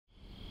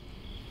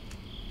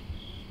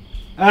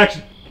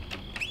Action.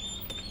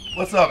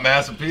 What's up,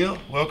 Mass Appeal?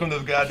 Welcome to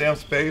the goddamn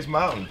Space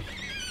Mountain.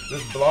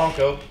 This is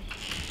Blanco.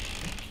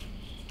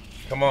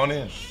 Come on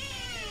in.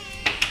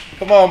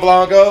 Come on,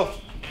 Blanco.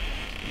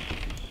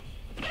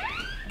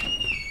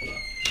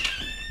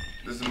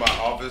 This is my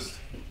office.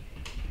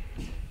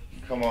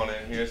 Come on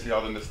in here, see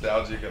all the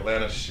nostalgic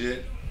Atlanta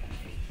shit.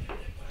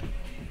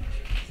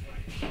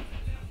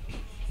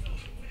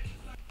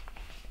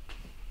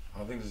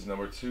 I think this is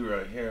number 2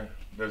 right here.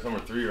 There's number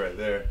 3 right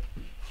there.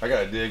 I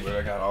got a dig, but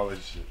I got all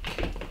this shit.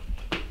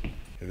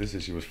 Yeah, this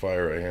issue was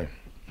fire right here.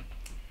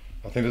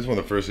 I think this is one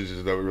of the first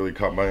issues that really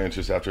caught my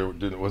interest after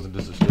it wasn't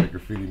just a straight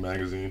graffiti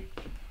magazine.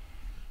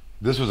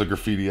 This was a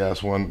graffiti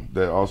ass one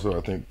that also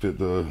I think fit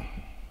the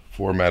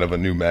format of a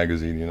new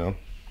magazine, you know?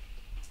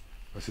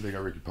 I see they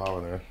got Ricky Powell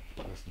in there.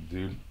 That's the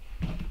dude.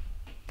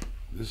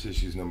 This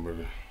issue's number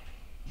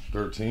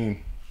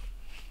 13.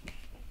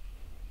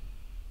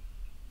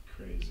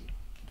 Crazy.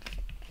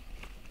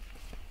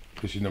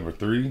 Issue number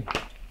 3,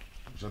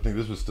 which I think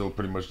this was still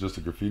pretty much just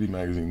a graffiti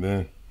magazine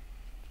then.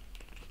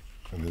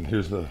 And then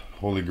here's the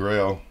Holy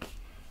Grail,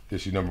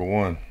 issue number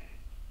 1.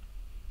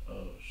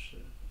 Oh shit.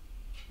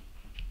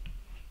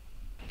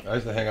 I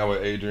used to hang out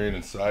with Adrian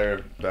and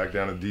Sire back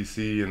down in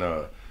DC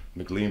and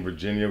McLean,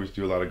 Virginia. We used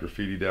to do a lot of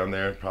graffiti down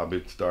there,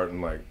 probably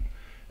starting like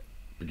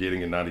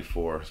beginning in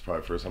 '94. It's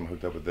probably the first time I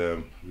hooked up with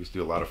them. We used to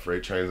do a lot of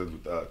freight trains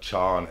with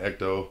Cha and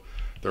Ecto,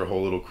 their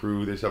whole little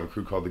crew. They used to have a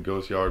crew called the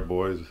Ghost Yard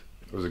Boys.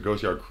 It was a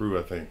Ghost Yard crew,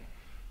 I think,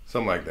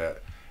 something like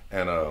that.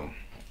 And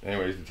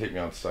anyway, he used to take me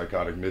on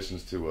psychotic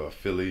missions to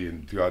Philly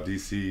and throughout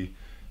DC,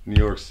 New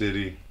York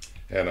City.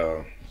 And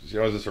you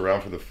know, I was just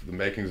around for the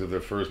makings of their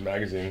first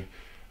magazine.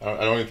 I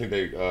don't even think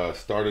they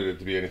started it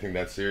to be anything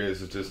that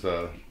serious. It's just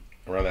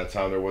around that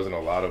time there wasn't a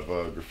lot of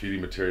graffiti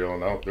material,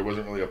 and there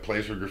wasn't really a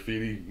place for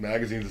graffiti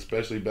magazines,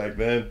 especially back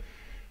then.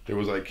 There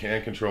was like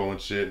Can Control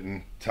and shit,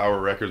 and Tower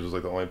Records was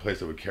like the only place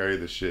that would carry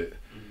this shit.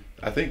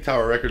 I think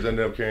Tower Records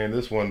ended up carrying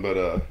this one,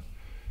 but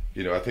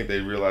you know, I think they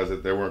realized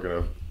that they weren't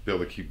gonna be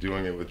able to keep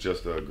doing it with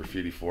just a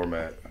graffiti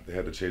format. They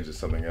had to change it to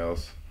something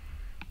else.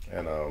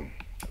 And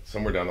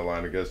somewhere down the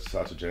line, I guess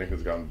Sacha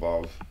Jenkins got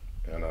involved,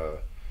 and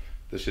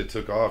this shit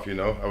took off, you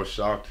know? I was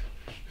shocked,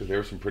 because there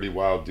were some pretty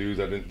wild dudes.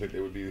 I didn't think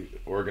they would be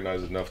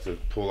organized enough to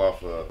pull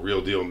off a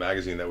real deal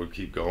magazine that would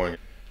keep going.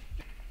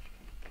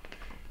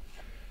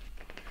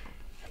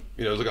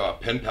 You know, there was like a lot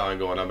of pen paling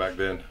going on back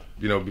then,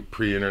 you know,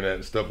 pre-internet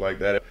and stuff like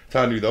that. That's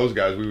how I knew those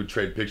guys. We would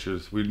trade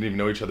pictures. We didn't even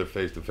know each other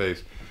face to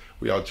face.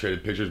 We all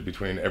traded pictures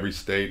between every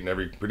state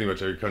and pretty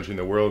much every country in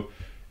the world.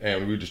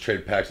 And we would just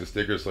trade packs of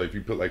stickers. So if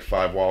you put like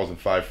 5 walls and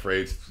 5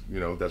 freights,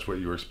 you know, that's what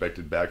you were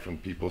expected back from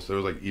people. So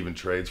there was like even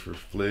trades for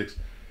flicks.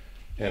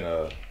 And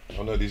I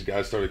don't know, these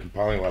guys started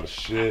compiling a lot of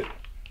shit.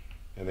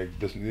 And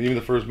even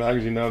the first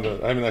magazine now,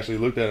 that I haven't actually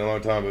looked at it in a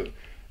long time, but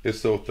it's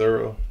so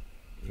thorough.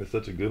 And it's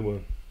such a good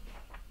one.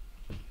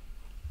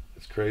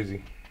 It's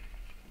crazy.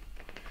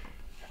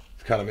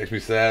 It kind of makes me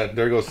sad.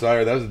 There goes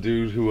Sire. That was a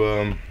dude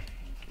who,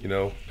 you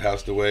know,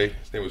 passed away.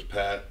 His name was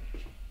Pat.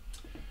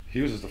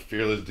 He was just a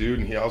fearless dude,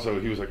 and he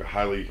was like a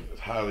highly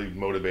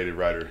motivated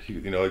writer.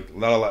 You know, like a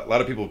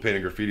lot of people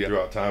painted graffiti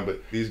throughout time, but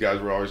these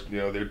guys were always, you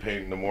know, they'd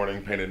paint in the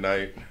morning, paint at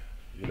night.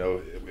 You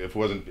know, if it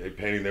wasn't a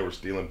painting, they were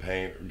stealing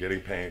paint or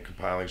getting paint,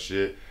 compiling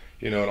shit.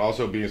 You know, and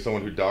also being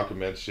someone who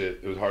documents shit,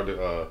 it was hard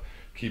to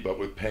keep up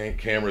with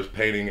cameras,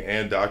 painting,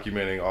 and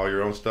documenting all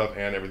your own stuff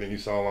and everything you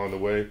saw along the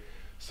way.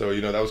 So,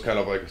 you know, that was kind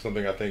of like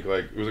something I think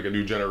like, it was like a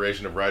new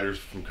generation of writers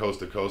from coast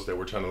to coast that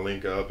were trying to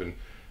link up, and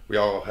we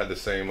all had the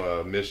same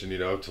mission, you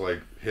know, to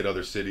like hit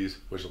other cities,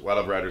 which a lot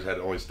of writers had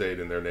only stayed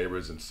in their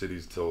neighborhoods and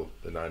cities till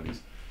the 90s.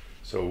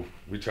 So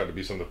we tried to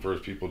be some of the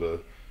first people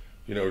to,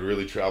 you know,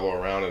 really travel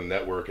around and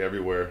network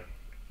everywhere.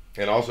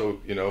 And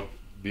also, you know,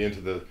 be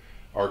into the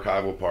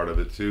archival part of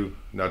it too,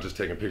 not just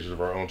taking pictures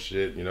of our own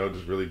shit, you know,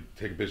 just really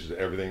taking pictures of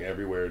everything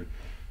everywhere and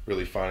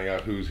really finding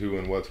out who's who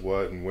and what's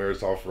what and where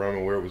it's all from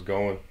and where it was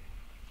going.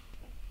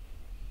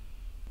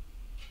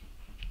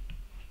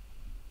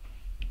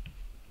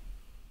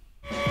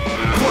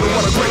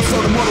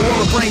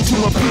 Brain to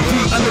a